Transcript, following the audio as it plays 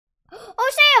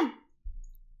Oh, Sam!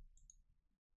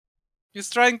 He's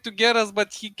trying to get us,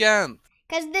 but he can't.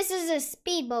 Because this is a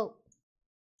speedboat.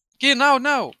 Okay, now.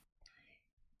 Yeah!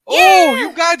 Oh,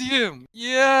 you got him!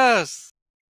 Yes!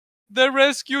 The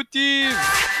rescue team!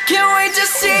 Can't wait to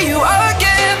see you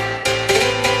again.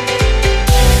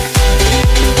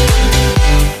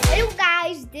 Hello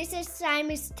guys, this is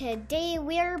Simas. Today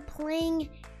we're playing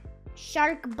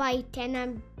SharkBite and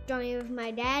I'm joined with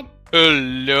my dad.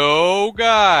 Hello,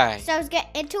 guys! So let's get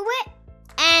into it.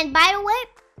 And by the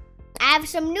way, I have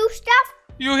some new stuff.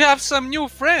 You have some new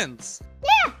friends.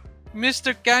 Yeah.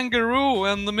 Mr. Kangaroo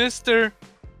and Mr.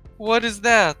 What is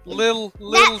that? Little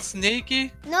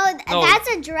Snakey? No, that's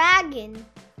a dragon.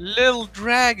 Little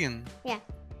Dragon. Yeah.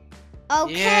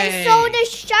 Okay, Yay. so the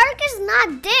shark is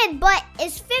not dead, but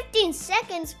it's 15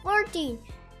 seconds, 14,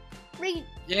 3,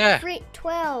 Yeah.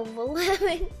 12,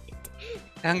 11.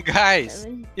 And guys,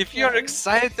 7, if you're 7.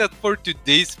 excited for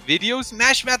today's video,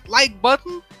 smash that like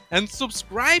button and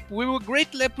subscribe. We will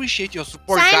greatly appreciate your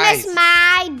support, guys. Simas,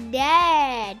 my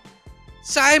dad.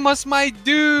 Simas, my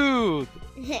dude.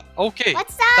 Okay,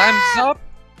 What's up? time's up.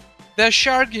 The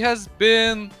shark has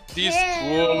been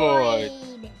destroyed.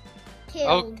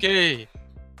 Killed. Okay.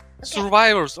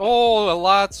 Survivors. Oh, a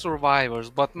lot survivors,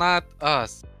 but not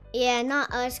us. Yeah,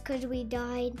 not us, cause we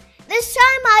died. This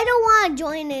time I don't want to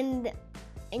join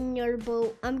in your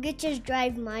boat. I'm gonna just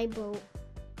drive my boat.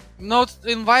 No,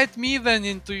 invite me then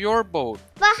into your boat.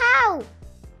 But how?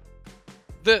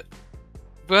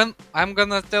 When I'm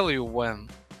gonna tell you when.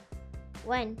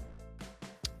 When?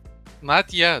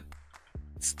 Not yet.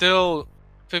 Still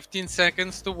 15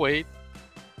 seconds to wait.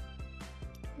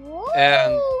 Woo!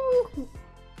 And-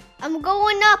 I'm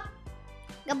going up.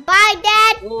 Goodbye,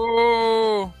 Dad.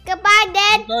 Whoa! Goodbye,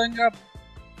 Dad. Going up.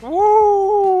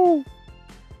 Woo!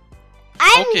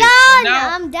 I'm Okay, done.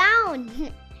 now- I'm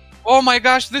down. Oh my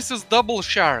gosh, this is double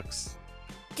sharks.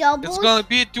 Double. It's gonna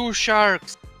be 2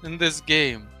 sharks in this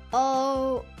game.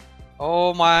 Oh.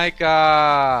 Oh my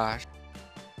gosh.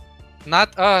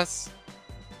 Not us.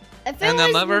 If it And was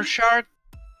another shark.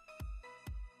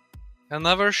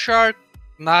 Another shark.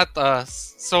 Not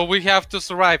us. So we have to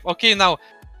survive. Okay, now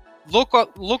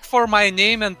look for my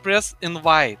name and press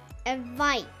invite.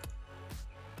 invite.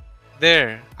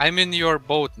 There. I'm in your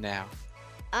boat now.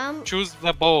 Choose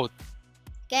the boat.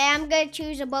 Okay, I'm gonna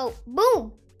choose a boat.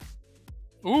 Boom.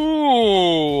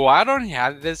 Ooh, I don't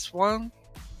have this one.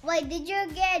 Wait, did you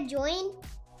get joined?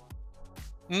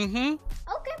 Mm-hmm.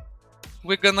 Okay.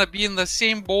 We're gonna be in the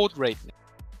same boat right now.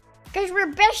 Cause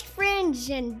we're best friends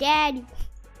and Dad.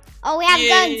 Oh, we have Yay.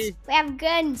 guns. We have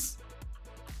guns.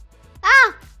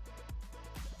 Ah.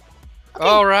 Okay.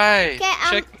 Alright, Okay,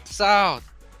 check this out.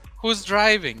 Who's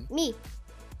driving? Me.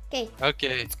 Okay,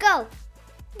 Okay. let's go.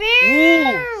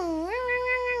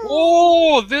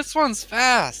 Oh, this one's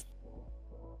fast.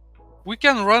 We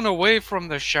can run away from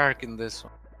the shark in this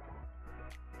one.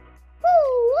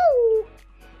 Woo, woo.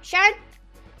 Shark.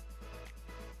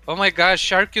 Oh my gosh,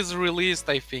 shark is released,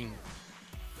 I think.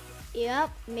 Yep,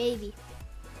 maybe.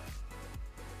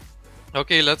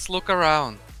 Okay, let's look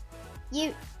around.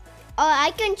 You. Oh,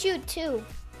 I can shoot too.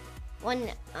 One.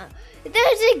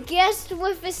 There's a guest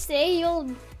with a sail.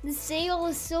 The sail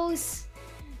is so.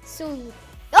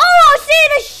 Oh, I see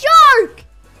the shark!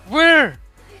 Where?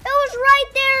 It was right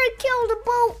there. It killed the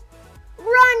boat.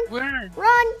 Run! Where?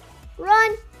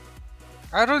 Run!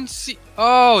 I don't see.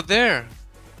 Oh, there.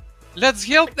 Let's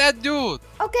help that dude.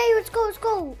 Okay, let's go.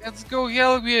 Let's go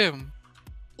help him.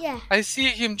 Yeah. I see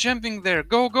him jumping there.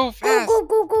 Go fast. Go.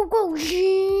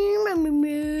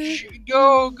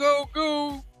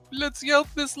 Go. Let's help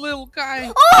this little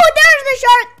guy. Oh, there's the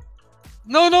shark!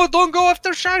 No, don't go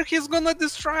after shark. He's gonna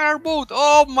destroy our boat.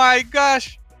 Oh my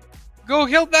gosh. Go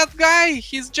help that guy.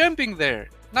 He's jumping there.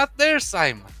 Not there,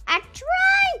 Simon. I'm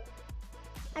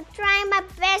trying my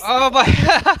best. Oh my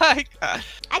gosh.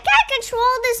 I can't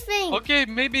control this thing. Okay,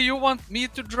 maybe you want me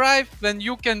to drive, then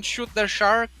you can shoot the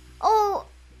shark. Oh,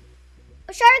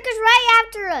 a shark is right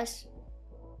after us.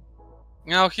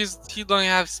 No, he don't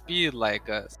have speed like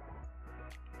us.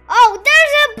 Oh,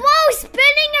 there's a boat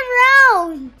spinning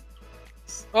around.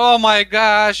 Oh my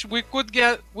gosh, we could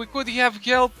have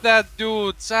helped that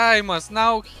dude, Simas.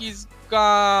 Now he's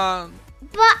gone.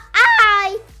 But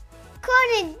I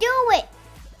couldn't do it.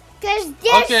 Cause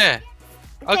this.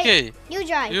 Okay. You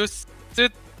drive. You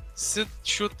sit,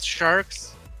 shoot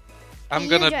sharks. I'm You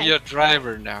gonna drive. be a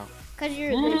driver now. Cause you're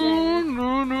the driver.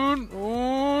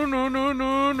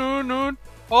 No.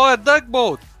 Oh, a duck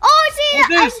boat. Oh, see.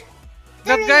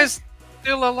 That there guy's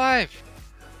still alive.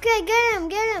 Okay, get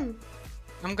him.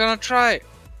 I'm gonna try.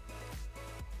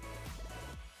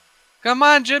 Come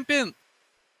on, jump in.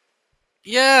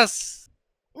 Yes!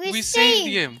 We saved saved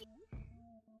him.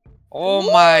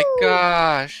 Oh my Woo!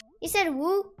 gosh. He said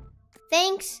woo.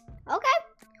 Thanks. Okay.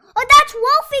 Oh, that's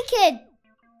Wolfie Kid.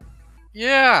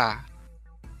 Yeah.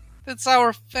 That's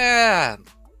our fan.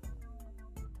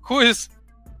 Who is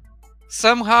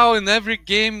somehow in every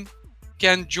game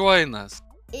can join us.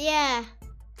 Yeah.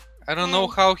 I don't know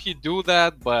how he do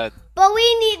that, but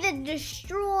we need to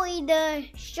destroy the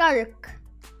shark.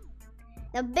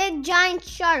 The big giant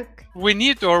shark. we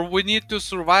need to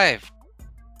survive.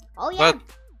 Oh yeah. But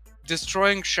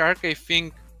destroying shark, I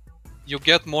think you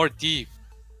get more teeth.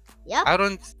 Yep. I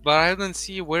don't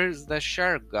see where's the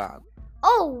shark gone.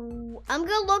 Oh, I'm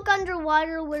gonna look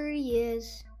underwater where he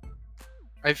is.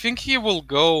 I think he will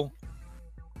go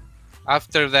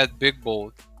after that big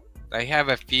boat. I have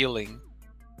a feeling.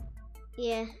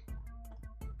 Yeah.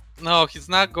 No, he's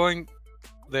not going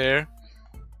there.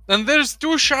 And there's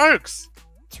 2 sharks.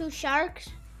 2 sharks?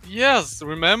 Yes,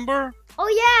 remember? Oh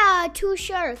yeah, 2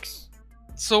 sharks.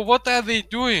 So what are they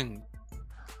doing?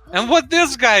 And what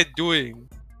this guy doing?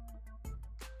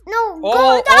 No,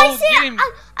 Oh, go!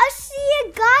 I see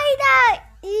a guy that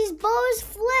his bow is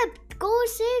flipped. Go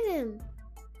save him.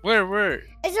 Where?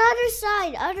 It's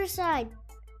other side.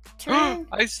 Turn.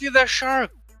 I see the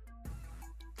shark.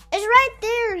 It's right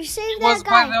there. Save He was that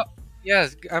guy. by the...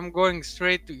 Yes, I'm going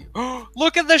straight to you.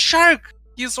 Look at the shark.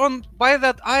 He's on by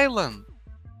that island.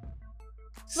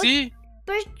 See?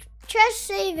 But just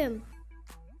save him.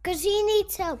 Cause he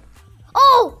needs help.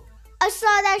 Oh! I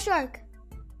saw that shark.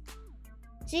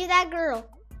 See that girl?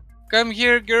 Come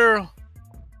here, girl.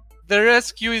 The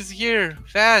rescue is here.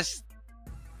 Fast.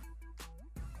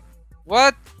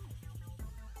 What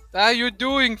are you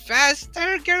doing?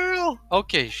 Faster, girl.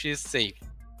 Okay, she's safe.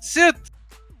 Sit.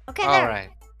 Okay, All there. right.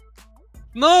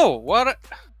 No, what?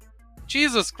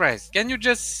 Jesus Christ. Can you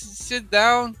just sit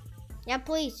down? Yeah,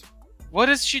 please. What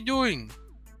is she doing?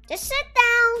 Just sit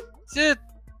down. Sit.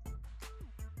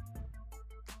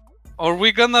 Or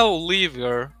we gonna leave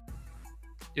her.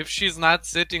 If she's not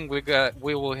sitting, we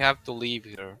will have to leave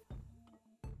her.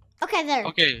 Okay, there.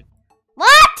 Okay.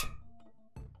 What?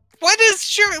 What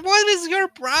is your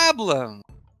problem?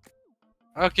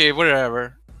 Okay,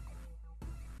 whatever.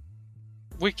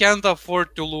 We can't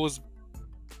afford to lose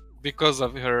because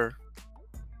of her.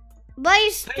 But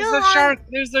he's still There's a shark.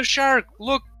 There's a shark.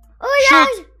 Look. Oh yeah.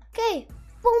 Okay.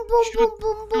 Boom, boom, Shoot- boom,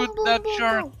 boom, boom, shoot boom, that boom,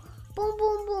 shark. boom, boom,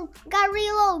 boom, boom. Got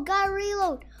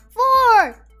reload.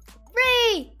 4,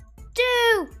 3,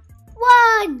 2,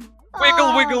 1.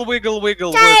 Wiggle, wiggle, wiggle,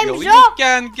 wiggle, Time's wiggle. You up.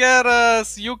 can't get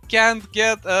us. You can't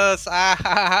get us.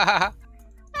 Ah,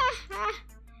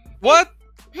 what?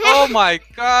 Oh my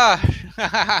gosh.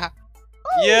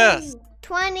 Yes.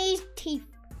 20 teeth.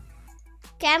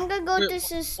 Okay, I'm gonna go Wait, to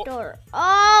the store.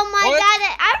 Oh my what? god,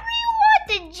 I really want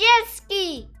the jet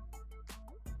ski.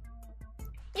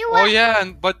 You Oh want? yeah,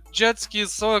 but jet ski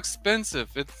is so expensive.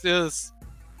 It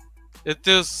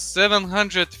is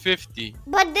 750.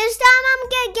 But this time I'm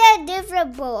gonna get a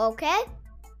different boat, okay?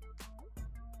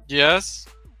 Yes.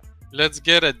 Let's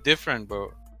get a different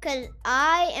boat. Cause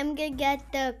I am gonna get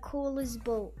the coolest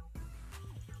boat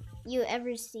you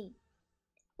ever see.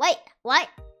 Wait, what?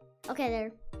 Okay,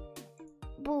 there.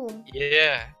 Boom.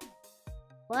 Yeah.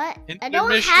 What? I don't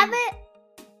Intermission. have it?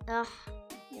 Ugh.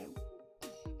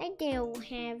 I don't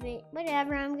have it.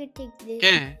 Whatever, I'm gonna take this.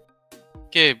 Okay.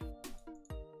 Okay.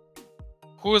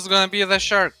 Who's gonna be the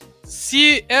shark?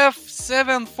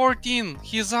 CF714.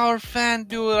 He's our fan,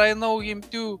 dude. I know him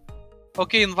too.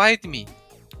 Okay, invite me.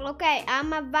 Okay,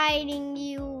 I'm inviting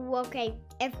you. Okay,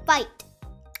 and fight.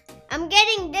 I'm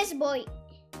getting this boy.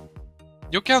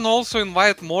 You can also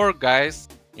invite more guys,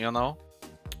 you know,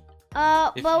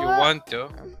 if but you want to.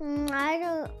 I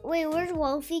don't. Wait, where's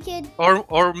Wolfie Kid?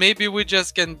 Or maybe we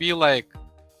just can be like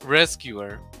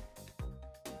rescuer.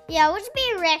 Yeah, let's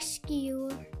be rescue.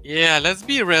 Yeah, let's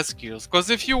be rescuers. Cause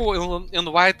if you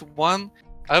invite one,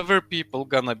 other people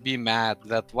gonna be mad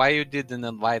that why you didn't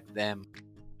invite them.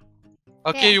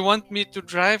 Okay, Yeah. you want me to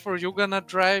drive or you gonna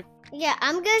drive? Yeah,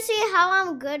 I'm gonna see how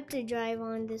I'm good to drive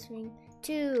on this thing.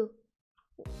 2.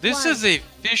 This One. is a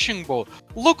fishing boat.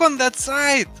 Look on that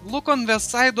side. Look on the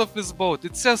side of his boat.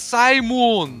 It says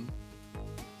Simon.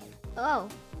 Oh,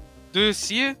 Do you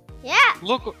see it? yeah,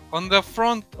 Look on the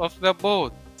front of the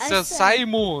boat. It I says see.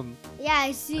 Simon. yeah,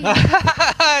 I see.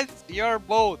 It's your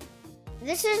boat.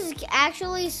 This is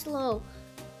actually slow.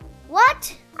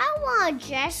 What? I want a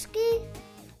jet ski.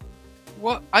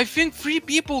 What? I think 3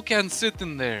 people can sit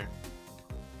in there.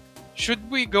 Should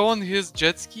we go on his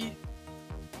jet ski?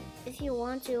 If you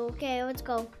want to, okay, let's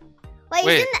go. Wait,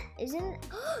 Wait. isn't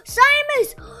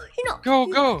Simas? You know. Go,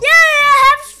 go. Yeah, I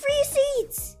have free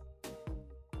seats.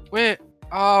 Wait.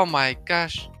 Oh my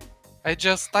gosh. I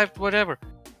just typed whatever.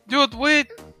 Dude,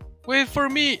 wait. Wait for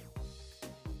me.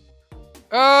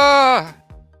 Ah.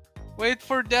 Wait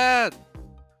for Dad.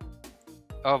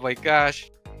 Oh my gosh.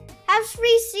 Have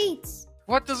 3 seats.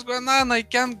 What is going on? I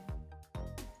can't.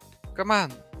 Come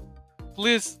on.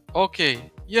 Please.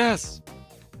 Okay. Yes.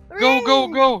 Go, go,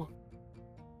 go.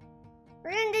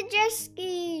 We're in the jet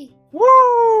ski.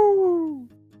 Woo!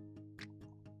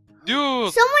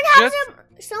 Dude.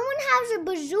 Someone has a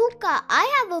bazooka. I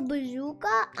have a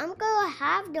bazooka. I'm gonna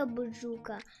have the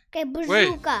bazooka. Okay,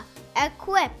 bazooka.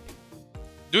 Equip.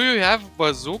 Do you have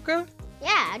bazooka?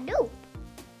 Yeah, I do.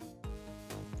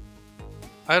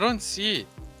 I don't see it.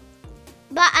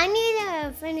 But I need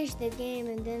to finish the game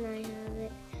and then I have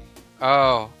it.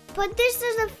 Oh. But this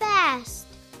isn't fast.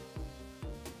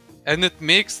 And it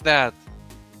makes that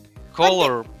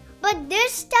color. But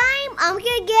this time, I'm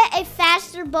gonna get a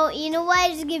faster boat. You know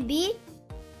what it's gonna be?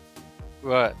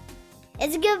 What?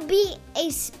 It's gonna be a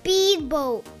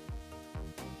speedboat.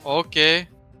 Okay.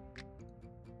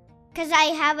 Cause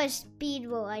I have a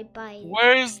speedboat. I buy it.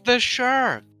 Where is the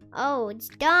shark? Oh, it's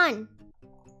done.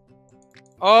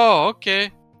 Oh,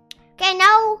 okay. Okay,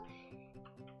 now.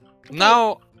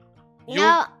 Now you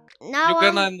Now you're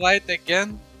gonna invite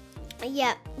again?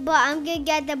 Yeah, but I'm gonna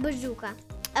get the bazooka.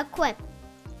 Equip.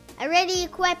 I already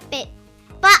equipped it.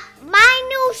 But my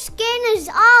new skin is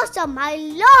awesome. I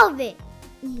love it.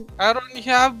 I don't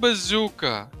have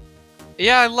bazooka.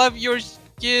 Yeah, I love your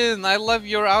skin. I love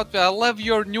your outfit. I love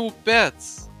your new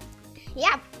pets.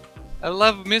 Yep. I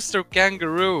love Mr.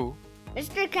 Kangaroo.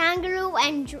 Mr. Kangaroo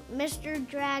and Mr.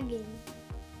 Dragon.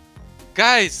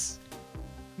 Guys,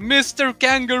 Mr.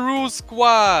 Kangaroo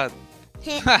Squad.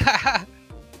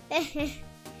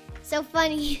 So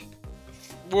funny.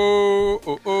 Whoa.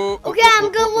 Okay,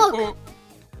 I'm gonna look.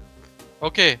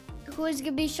 Okay. Who's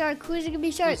gonna be shark? Who's gonna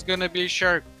be shark? Who's gonna be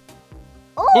shark?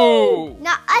 Oh, Boo.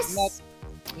 not us.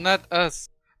 Not us.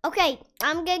 Okay,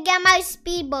 I'm gonna get my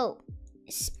speedboat.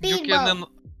 You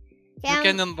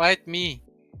can invite me.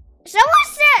 Someone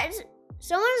said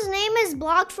someone's name is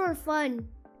blocked for fun.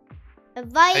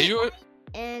 Invite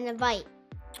and invite.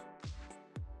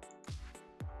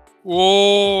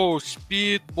 Whoa,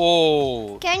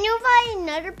 speedboat. Can you invite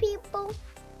another people?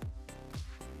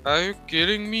 Are you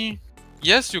kidding me?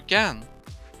 Yes, you can.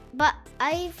 But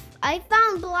I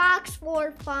found blocks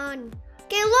for fun.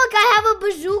 Okay, look, I have a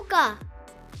bazooka.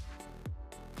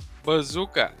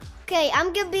 Bazooka. Okay,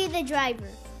 I'm gonna be the driver.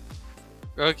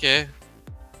 Okay.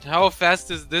 How fast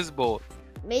is this boat?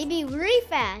 Maybe really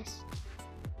fast.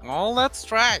 Oh, let's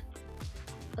try.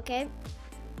 Okay.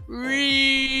 Whee!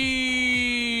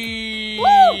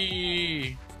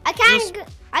 Woo! I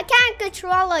can't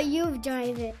control it. You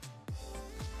drive it.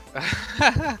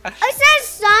 It says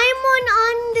Simon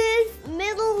on this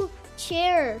middle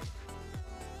chair.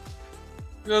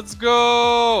 Let's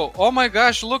go! Oh my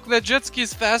gosh, look, the jet ski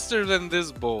is faster than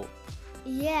this boat.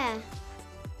 Yeah.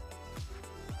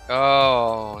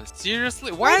 Oh,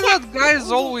 seriously? Why that guy's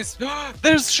always...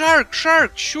 There's shark!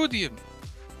 Shark! Shoot him!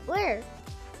 Where?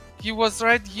 He was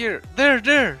right here.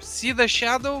 There! See the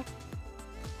shadow?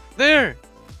 There!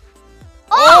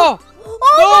 Oh! No!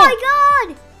 My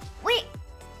god! Wait.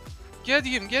 Get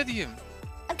him!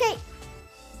 Okay.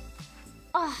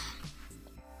 Oh.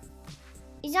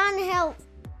 He's on the hill.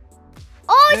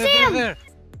 Oh, I see him! There.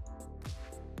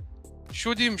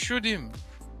 Shoot him!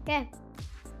 Okay.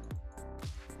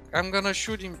 I'm gonna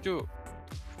shoot him too.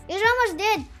 He's almost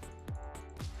dead.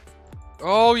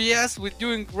 Oh yes, we're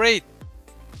doing great.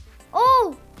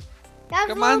 Oh! That's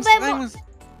Come on, Simon.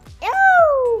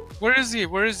 Ew! Where is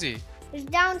he? He's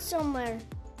down somewhere.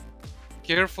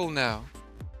 Careful now.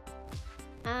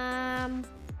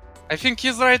 I I think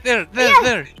he's right there.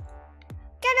 There.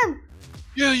 Get him!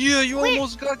 Yeah, you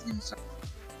almost got him.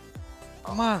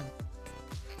 Come on.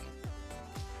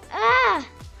 Ah!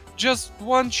 Just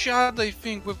one shot, I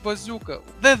think, with bazooka.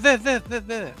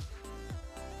 There.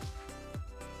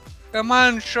 Come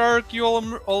on, shark, you're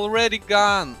already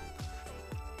gone.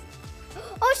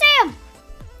 Oh, Sam!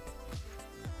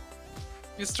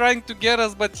 He's trying to get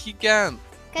us, but he can't.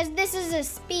 Because this is a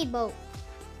speedboat.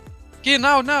 Okay,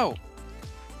 now.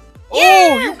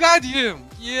 Yeah! Oh, you got him.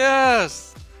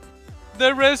 Yes.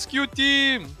 The rescue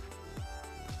team.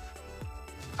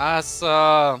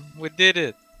 Awesome. We did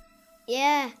it.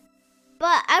 Yeah.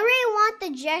 But I really want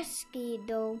the jet ski,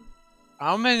 though.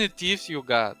 How many thieves you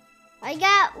got? I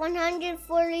got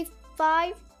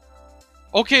 145.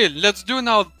 Okay, let's do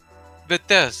now the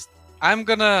test. I'm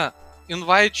gonna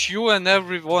invite you and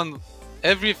every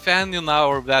fan in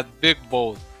that big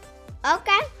boat.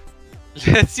 Okay.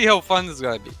 Let's see how fun it's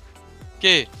gonna be.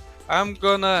 Okay, I'm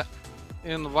gonna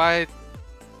invite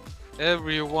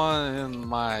everyone in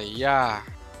my yacht.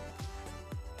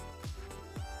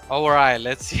 Alright,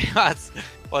 let's see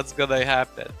what's gonna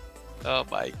happen. Oh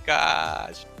my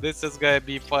gosh, this is gonna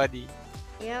be funny.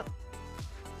 Yep.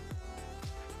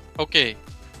 Okay,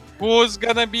 who's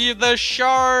gonna be the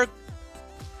shark?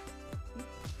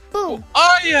 Boom.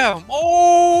 I am!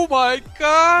 Oh my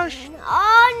gosh!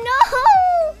 Oh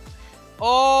no!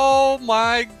 Oh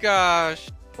my gosh!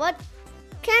 What?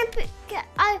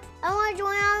 I wanna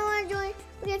join, I wanna join.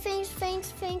 Okay,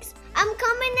 thanks. I'm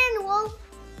coming in, Wolf.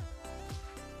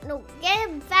 No, get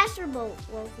him faster,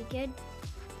 Wolfie kid.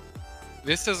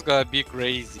 This is gonna be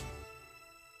crazy.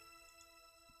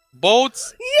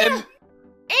 Boats Yeah!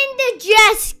 In the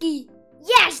jet ski!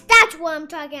 Yes, that's what I'm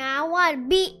talking about. I wanna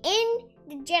be in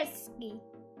the jet ski.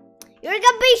 You're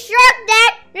gonna be shark,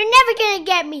 Dad! You're never gonna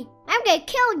get me! I'm gonna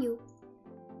kill you!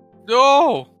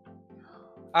 No!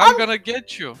 I'm gonna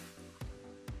get you.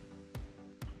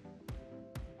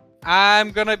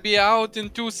 I'm gonna be out in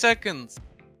 2 seconds.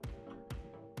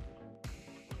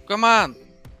 Come on.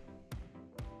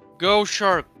 Go,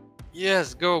 shark.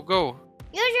 Yes, go.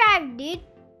 You drive, dude.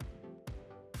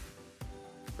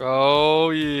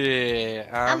 Oh, yeah.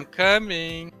 I'm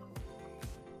coming.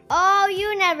 Oh,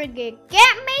 you never get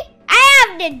me? I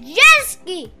have the jet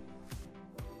ski!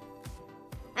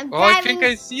 I'm driving. I think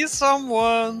I see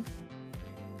someone.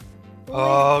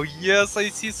 Oh, yes, I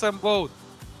see some boat.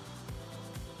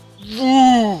 Woo!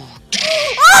 Oh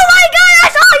my god, I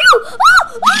saw you!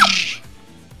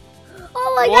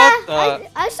 Oh my god,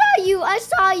 I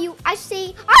saw you. I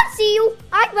see you.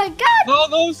 Oh my god.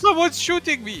 No, someone's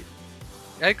shooting me.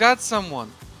 I got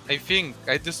someone. I think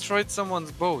I destroyed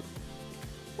someone's boat.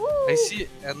 Ooh. I see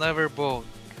another boat.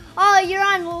 Oh, you're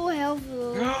on low health.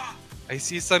 I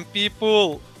see some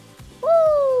people. Woo.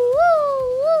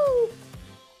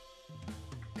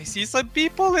 I see some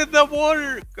people in the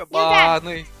water. Come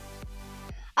on.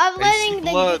 I'm letting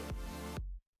the blood.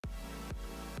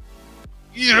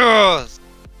 Yes!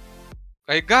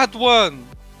 I got one!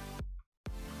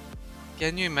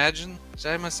 Can you imagine?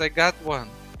 Simas, I got one.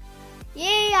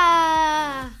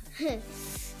 Yeah!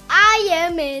 I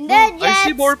am in the jet I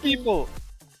see more ski. people.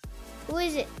 Who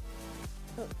is it?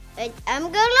 I'm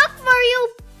gonna look for you.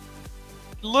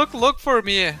 Look for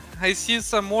me. I see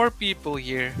some more people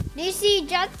here. Do you see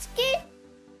jet ski?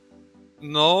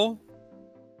 No.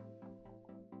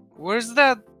 Where's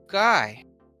that guy?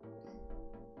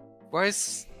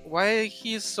 Why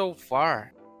he's so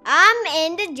far? I'm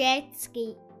in the jet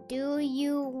ski. Do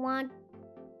you want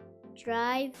to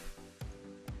drive?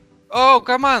 Oh,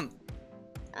 come on.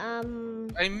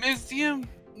 I missed him?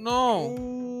 No.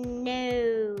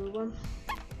 No.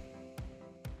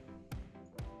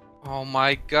 Oh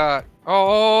my god.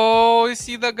 Oh, I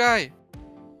see the guy.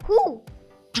 Who?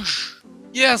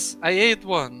 Yes, I ate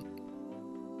one.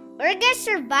 We're gonna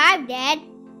survive, Dad.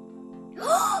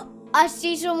 I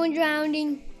see someone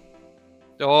drowning.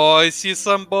 Oh, I see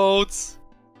some boats.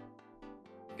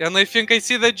 And I think I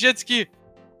see the jet ski.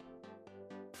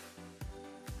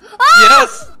 Oh!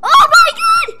 Yes! Oh my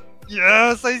god!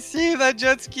 Yes, I see the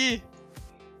jet ski.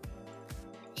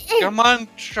 Come on,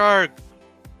 shark.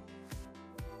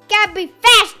 Gotta be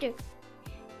faster.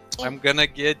 I'm gonna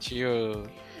get you.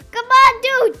 Come on,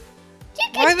 dude.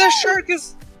 Why the shark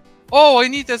is... Oh, I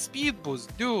need a speed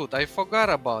boost. Dude, I forgot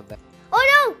about that. Oh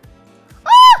no!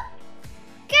 Oh!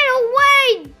 Get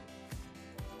away!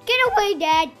 Get away,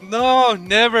 Dad. No,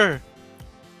 never.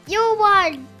 You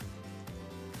won.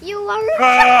 You won.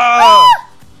 Ah! Oh!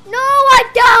 No, I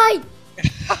died.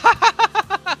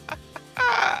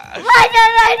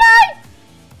 Right.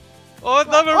 Oh,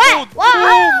 another What? boat. What?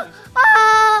 Boom.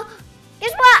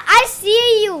 Guess what? I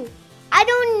see you. I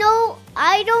don't know.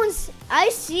 I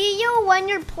see you when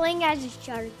you're playing as a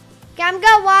shark. Okay, I'm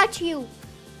gonna watch you.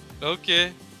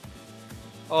 Okay.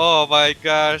 Oh my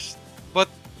gosh. But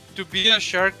to be a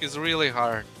shark is really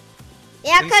hard.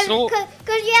 Yeah, And cause so-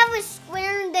 you have a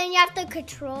square and then you have to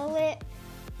control it.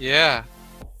 Yeah.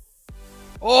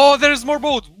 Oh, there's more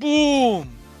boats.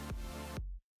 Boom.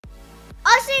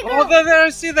 I see girl. Oh, there I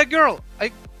see the girl.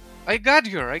 I got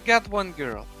her. I got one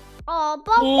girl. Oh,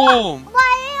 but Boom.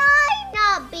 why am I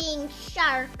not being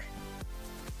shark?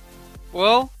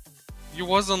 Well, you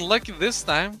wasn't lucky this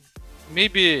time.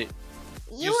 Maybe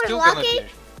You you're were still lucky? gonna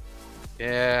be.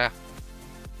 Yeah.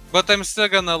 But I'm still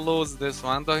gonna lose this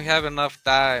one. Don't have enough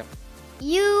time.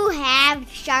 You have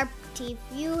sharp teeth.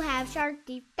 You have sharp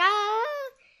teeth.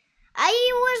 I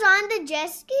was on the jet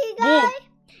ski, guy.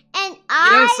 And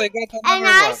Yes, I got another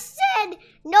I one. said,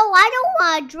 no, I don't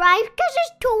want to drive because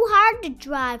it's too hard to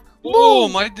drive.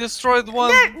 Boom! I destroyed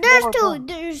one. There's more two. one.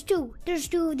 There's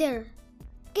two there.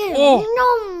 Get Oh.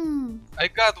 no. I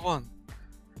got one.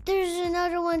 There's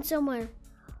another one somewhere.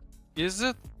 Is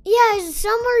it? Yeah, it's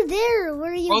somewhere there.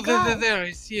 Where you Oh, go? there.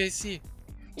 I see.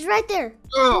 It's right there.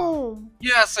 Oh. Boom.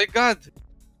 Yes, I got it.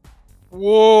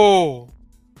 Whoa.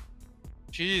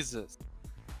 Jesus.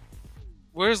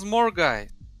 Where's more guys?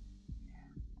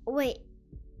 Wait,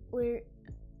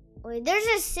 there's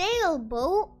a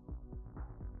sailboat.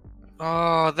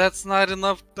 Oh, that's not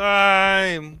enough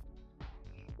time.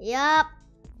 Yup.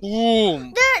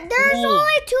 Boom. There's Boom.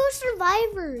 only 2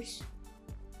 survivors.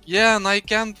 Yeah, and I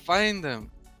can't find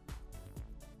them.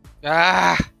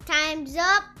 Ah. Time's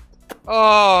up.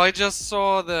 Oh, I just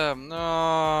saw them.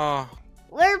 No.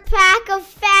 We're a pack of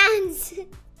fans.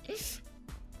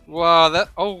 Wow, that.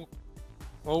 Oh.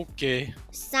 Okay.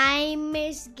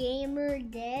 Simas Gamer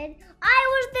dead. I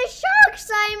was the shark,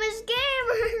 Simas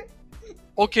Gamer.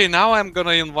 Okay, now I'm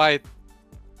gonna invite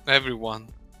everyone.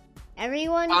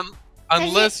 Everyone.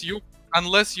 Unless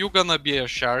you gonna be a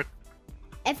shark.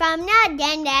 If I'm not,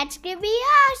 then that's gonna be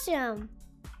awesome.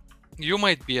 You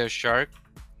might be a shark.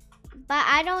 But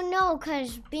I don't know,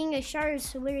 cause being a shark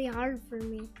is very hard for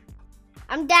me.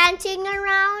 I'm dancing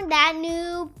around that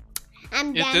noob.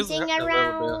 I'm It is a dancing little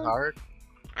around. bit hard.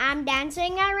 I'm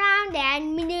dancing around that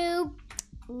noob.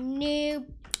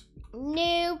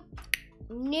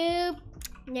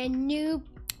 Then noob.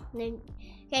 Then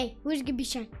okay, who's gonna be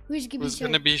shark? Who's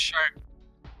Gonna be shark?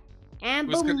 And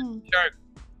Who's gonna boom. be shark?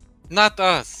 Not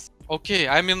us. Okay,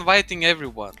 I'm inviting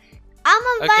everyone. I'm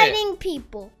inviting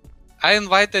people. I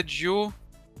invited you.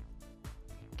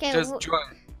 Okay, Just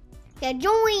join. okay,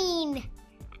 join.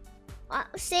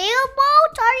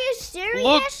 Sailboat? Are you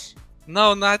serious?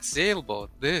 No, not sailboat.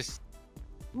 This.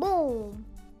 Boom.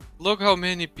 Look how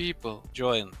many people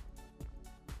join.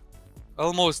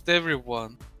 Almost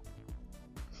everyone.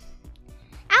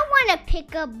 I want to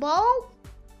pick a boat.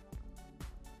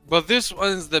 But this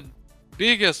one is the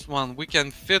biggest one. We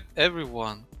can fit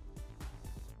everyone.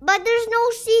 But there's no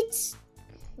seats.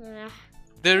 Ugh.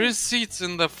 There is seats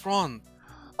in the front.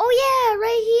 Oh yeah,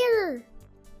 right here.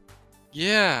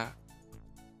 Yeah.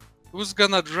 Who's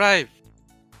gonna drive?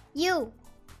 You.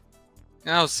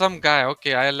 Now some guy.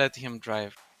 Okay, I let him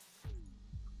drive.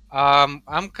 I'm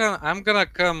gonna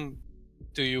come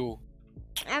to you.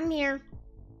 I'm here.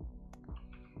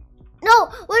 No,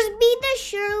 let's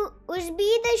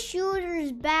be the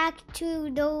shooters back to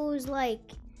those like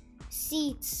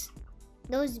seats.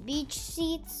 Those beach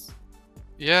seats.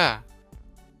 Yeah.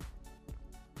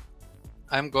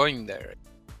 I'm going there.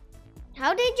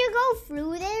 How did you go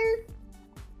through there?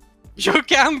 You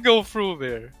can't go through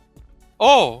there.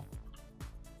 Oh.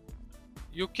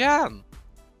 You can.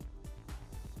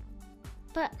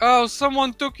 But Oh,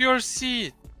 someone took your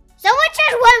seat. someone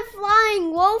just went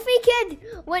flying. Wolfie Kid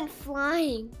went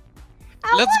flying.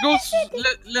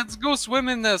 Let's go swim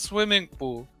in the swimming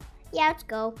pool. Yeah, let's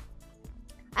go.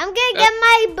 I'm gonna get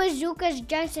my bazookas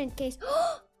just in case.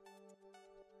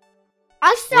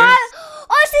 I see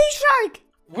shark.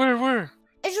 Where?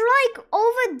 It's like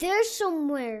over there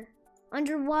somewhere,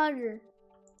 underwater.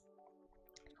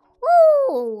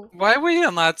 Ooh, Why were you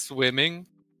not swimming?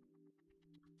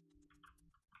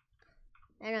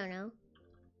 I don't know.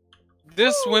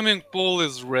 This swimming pool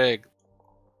is rigged.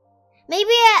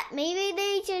 Maybe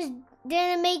they just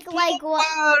didn't make like what.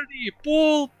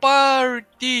 Pool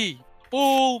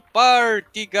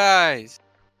party, guys.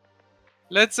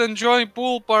 Let's enjoy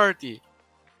pool party.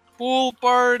 Pool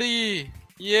party,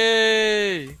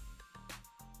 yay!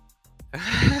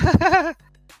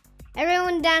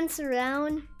 Everyone dance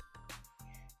around.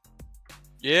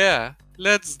 Yeah,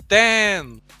 let's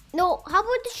dance. No, how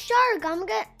about the shark?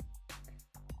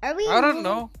 Are we? I don't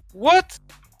know. What?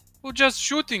 Who just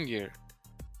shooting here?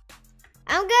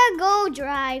 I'm gonna go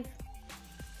drive.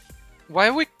 Why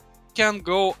we can't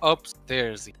go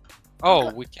upstairs?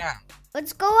 Oh, we can.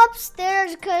 Let's go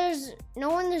upstairs because no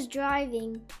one is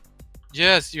driving.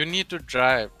 Yes, you need to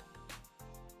drive.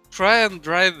 Try and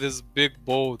drive this big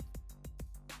boat.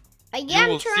 I You am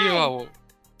will see trying.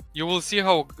 you will see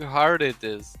how hard it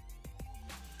is.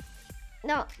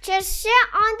 No, just sit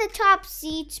on the top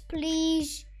seats,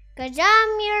 please. Because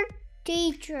I'm your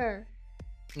teacher.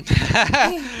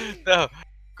 No,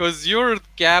 cause you're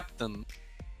captain.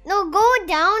 No, go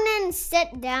down and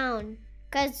sit down.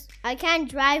 Because I can't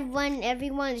drive when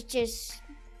everyone's just...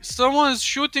 Someone's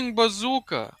shooting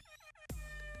bazooka.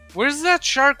 Where's that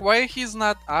shark? Why he's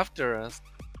not after us?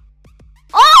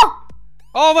 Oh!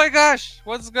 Oh my gosh!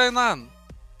 What's going on?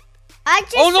 I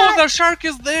just Oh no, saw- the shark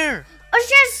is there.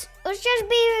 Let's just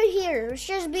be here. Let's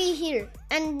just be here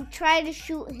and try to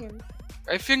shoot him.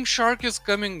 I think shark is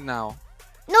coming now.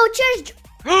 No, just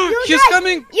He's drive.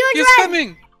 coming. You He's drive.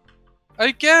 coming.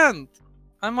 I can't.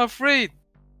 I'm afraid.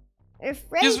 You're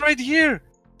afraid? He's right here.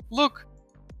 Look.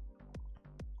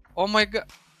 Oh my god.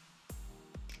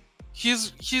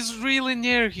 He's really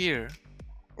near here.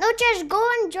 No, just go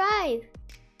and drive.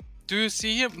 Do you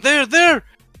see him? There.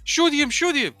 Shoot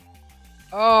him.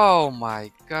 Oh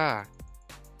my god.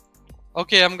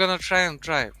 Okay, I'm gonna try and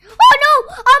drive. Oh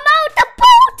no, I'm out the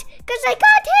boat because I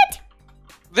got hit.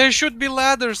 There should be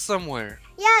ladders somewhere.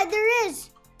 Yeah, there is.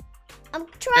 I'm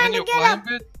trying Can you to get up.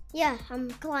 climb it? Yeah,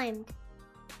 I'm climbed.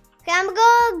 Okay, I'm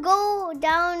gonna go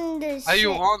down the. Are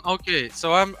you on? Okay,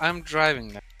 so I'm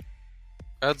driving now.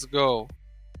 Let's go.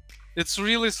 It's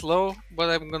really slow, but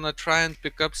I'm gonna try and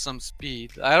pick up some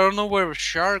speed. I don't know where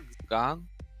shark's gone.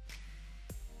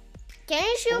 Can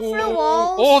you shoot through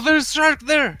walls? Oh, there's shark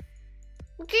there.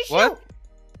 You can shoot. What?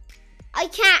 I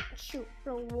can't shoot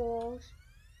through walls.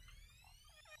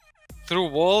 Through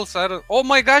walls? I don't. Oh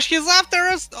my gosh, he's after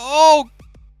us! Oh!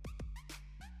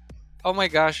 Oh my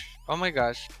gosh.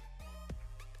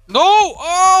 No!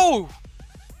 Oh!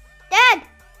 Dad,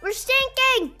 we're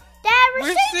sinking. Dad, we're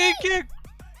sinking. sinking!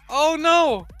 Oh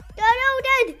no! No,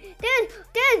 Dad,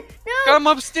 no. Come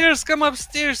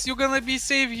upstairs! You're gonna be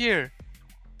safe here.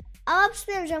 I'm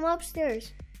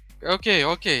upstairs.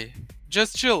 Okay.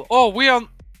 Just chill. Oh, we on.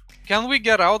 Can we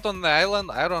get out on the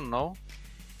island? I don't know.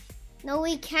 No,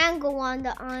 we can't go on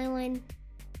the island.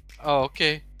 Oh,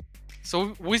 okay.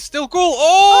 So we still cool.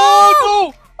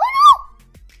 Oh, no!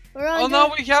 We're on Oh,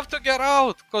 now we have to get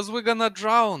out because we're gonna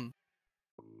drown.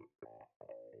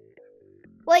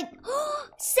 Wait,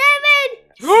 7,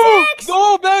 6.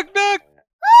 No, back!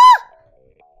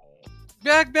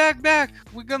 Back!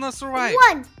 We're gonna survive.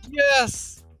 1.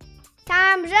 Yes!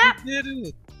 Time's up. We did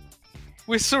it!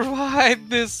 We survived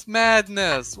this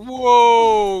madness!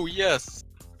 Whoa! Yes!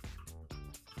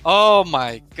 Oh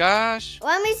my gosh!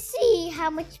 Let me see how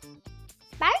much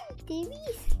bite did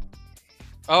we.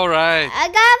 Alright. I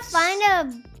gotta find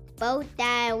a boat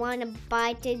that I want to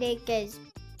buy today, cause.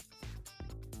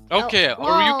 Okay,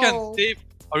 Oh,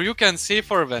 or you can save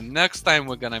for the next time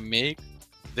we're gonna make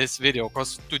this video,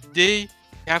 because today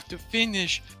we have to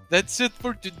finish. That's it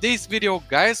for today's video,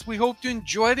 guys. We hope you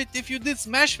enjoyed it. If you did,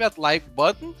 smash that like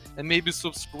button and maybe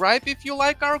subscribe if you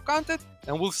like our content,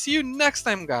 and we'll see you next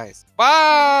time, guys.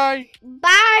 Bye!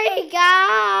 Bye,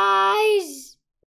 guys.